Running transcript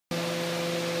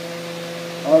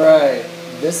Alright,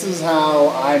 this is how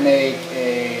I make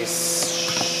a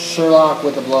Sherlock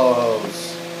with a blow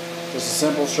hose. Just a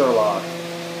simple Sherlock.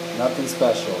 Nothing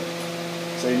special.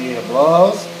 So you need a blow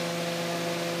hose.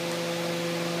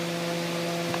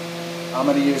 I'm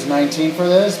going to use 19 for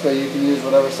this, but you can use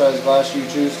whatever size glass you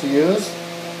choose to use.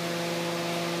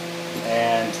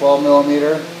 And 12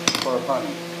 millimeter for a punny.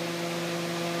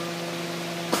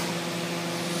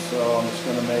 So I'm just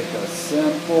going to make a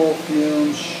simple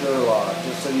fume Sherlock,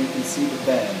 just so you can see the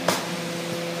bend.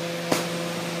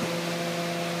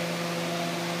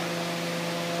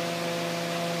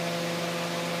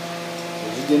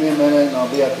 So just give me a minute and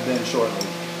I'll be at the bend shortly.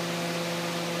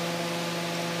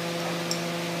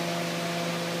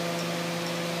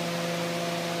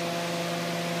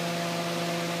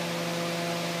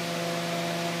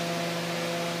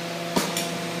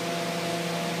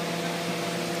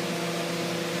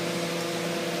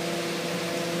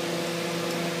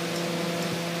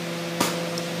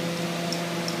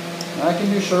 I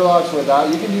can do Sherlocks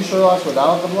without, you can do Sherlocks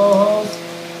without the blow hose.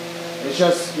 It's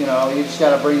just, you know, you just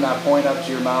got to bring that point up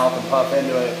to your mouth and puff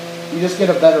into it. You just get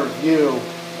a better view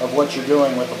of what you're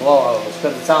doing with the blow hose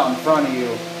because it's out in front of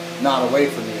you, not away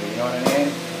from you, you know what I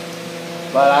mean?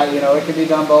 But, you know, it can be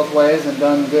done both ways and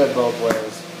done good both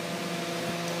ways.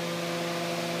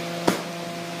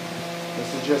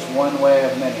 This is just one way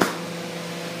of many.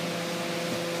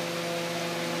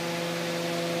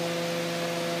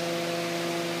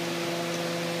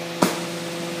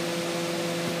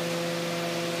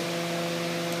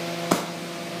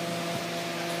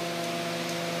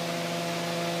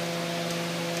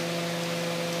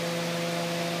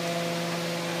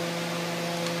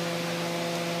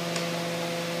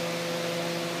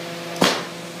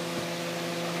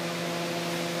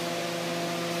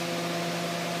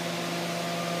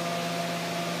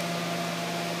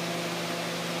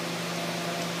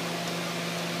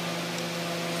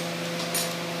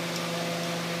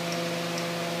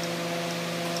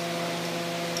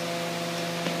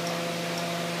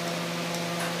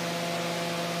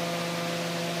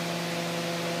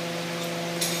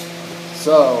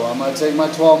 So I'm going to take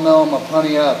my 12 mil, I'm going to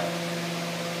punny up.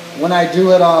 When I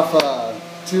do it off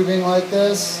tubing like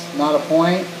this, not a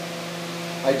point,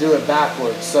 I do it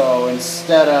backwards. So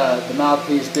instead of the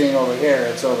mouthpiece being over here,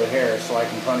 it's over here, so I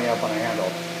can punny up on a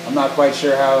handle. I'm not quite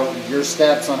sure how your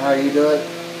steps on how you do it,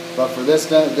 but for this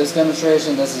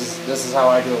demonstration, this is how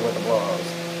I do it with the blow hose.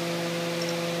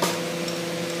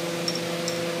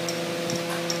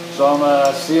 So I'm going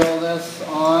to seal this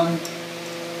on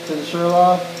to the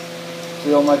Sherlock.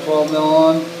 Seal my 12 mil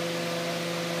on.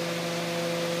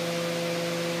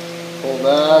 Pull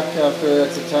back after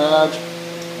it's attached.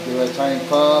 Give it a tiny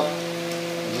puff.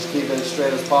 And just keep it as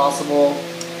straight as possible.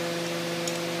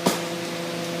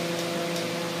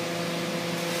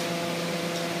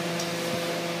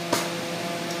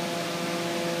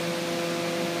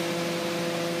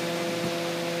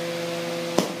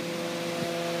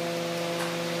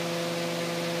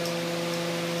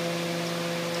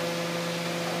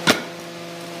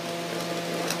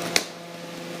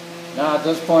 Now at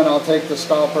this point I'll take the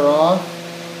stopper off,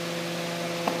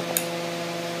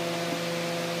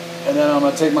 and then I'm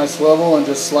going to take my swivel and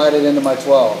just slide it into my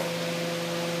 12.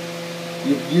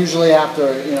 You usually have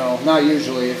to, you know, not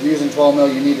usually, if you're using 12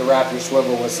 mil you need to wrap your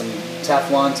swivel with some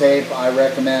Teflon tape. I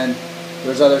recommend,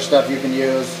 there's other stuff you can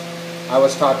use. I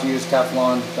was taught to use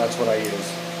Teflon, that's what I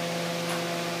use.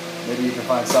 Maybe you can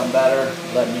find something better,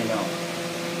 let me know.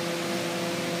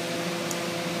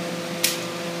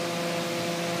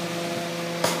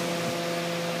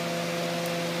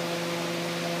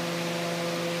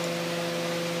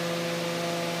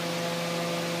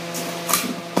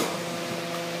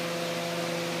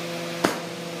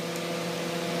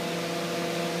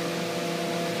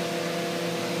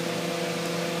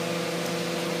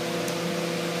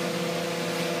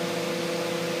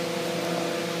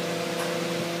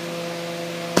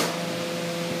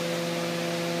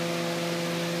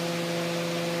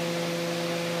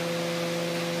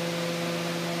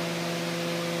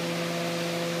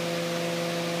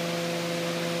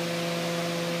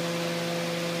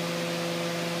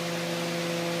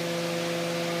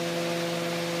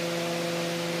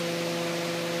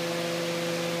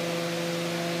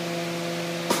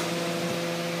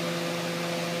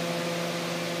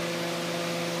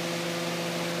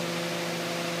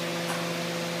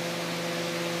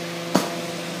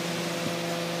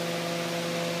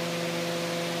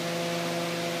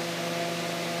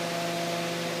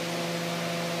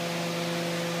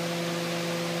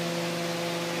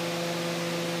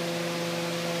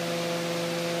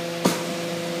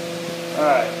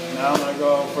 Alright, now I'm going to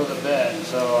go for the bend.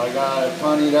 So I got it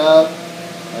punnied up.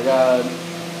 got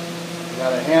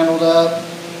it handled up.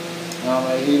 Now I'm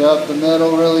going to heat up the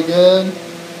middle really good.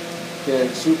 Get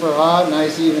it super hot,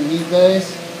 nice even heat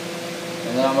base.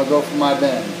 And then I'm going to go for my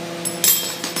bend.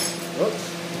 Whoops.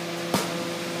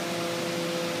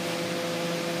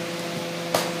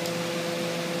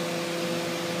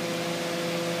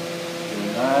 Get a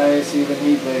nice even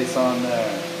heat base on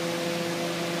there.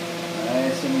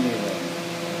 Nice and even.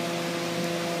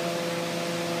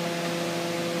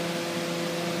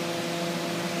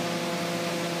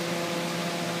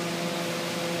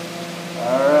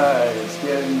 Alright, it's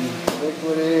getting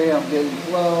liquidy, I'm getting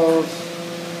close.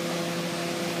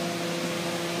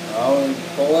 I'll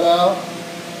pull it out,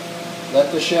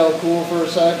 let the shell cool for a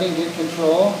second, get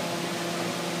control.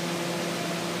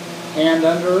 Hand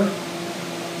under.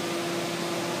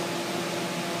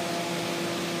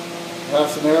 Have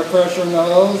some air pressure in the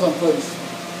hose, I'm putting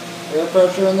air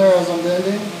pressure in there as I'm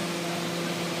bending.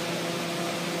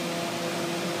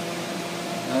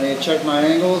 I need to check my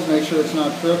angles, make sure it's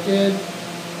not crooked.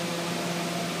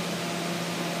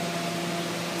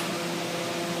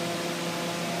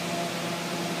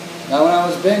 Now when I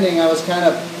was bending, I was kind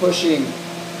of pushing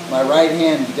my right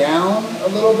hand down a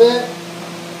little bit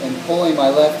and pulling my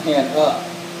left hand up.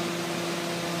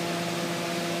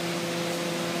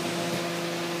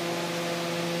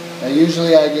 Now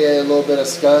usually I get a little bit of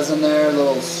scuzz in there, a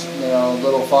little,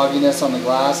 little fogginess on the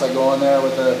glass. I go in there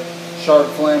with a sharp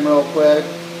flame real quick,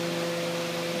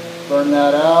 burn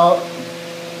that out,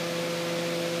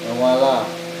 and voila.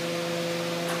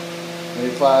 We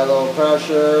apply a little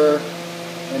pressure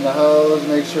in the hose,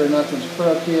 make sure nothing's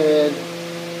crooked.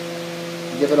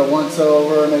 Give it a once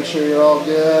over, make sure you're all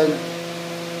good.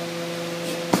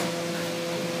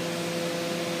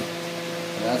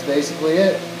 And that's basically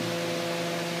it.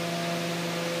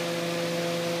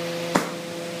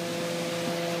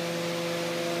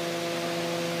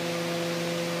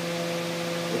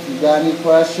 If you've got any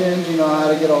questions, you know how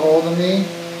to get a hold of me.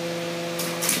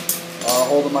 A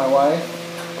hold of my wife.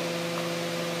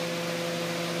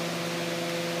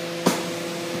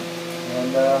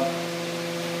 And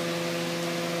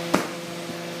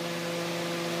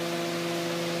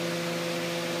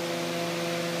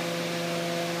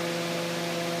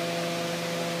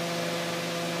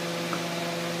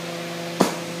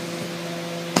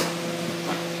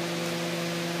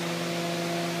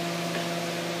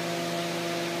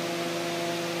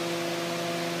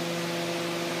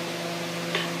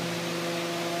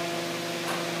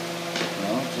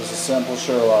just a simple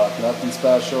Sherlock, nothing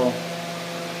special.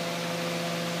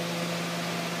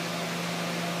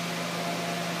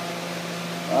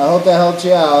 I hope that helped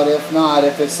you out. If not,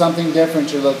 if it's something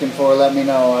different you're looking for, let me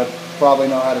know. I probably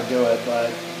know how to do it, but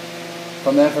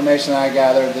from the information I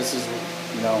gathered, this is,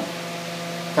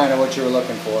 kind of what you were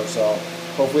looking for. So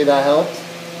hopefully that helped.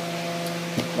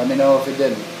 Let me know if it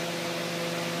didn't.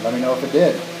 Let me know if it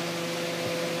did.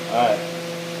 All right.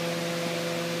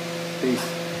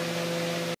 Peace.